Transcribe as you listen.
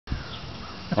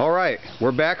All right,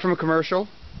 we're back from a commercial,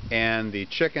 and the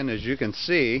chicken, as you can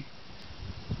see,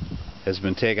 has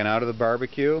been taken out of the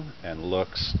barbecue and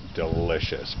looks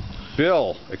delicious.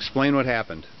 Bill, explain what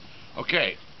happened.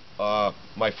 Okay,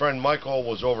 my friend Michael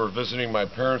was over visiting my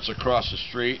parents across the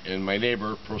street, and my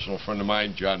neighbor, personal friend of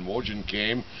mine, John Wojden,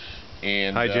 came.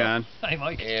 And hi, John. Hi,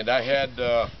 Mike. And I had,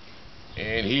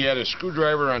 and he had a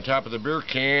screwdriver on top of the beer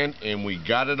can, and we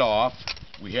got it off.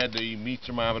 We had the meat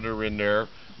thermometer in there,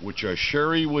 which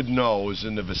Sherry would know is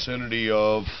in the vicinity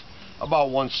of about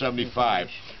 175.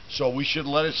 So we should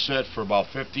let it sit for about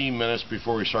 15 minutes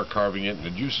before we start carving it and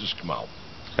the juices come out.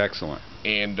 Excellent.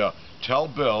 And tell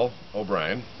Bill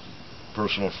O'Brien,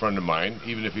 personal friend of mine,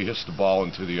 even if he hits the ball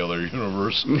into the other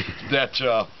universe,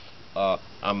 that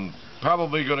I'm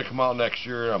probably going to come out next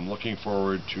year. I'm looking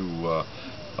forward to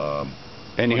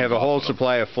and you have a whole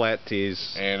supply of flat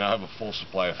teas. And I have a full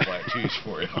supply of flat teas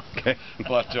for you. Okay.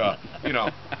 But, you know.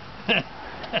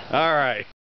 All right.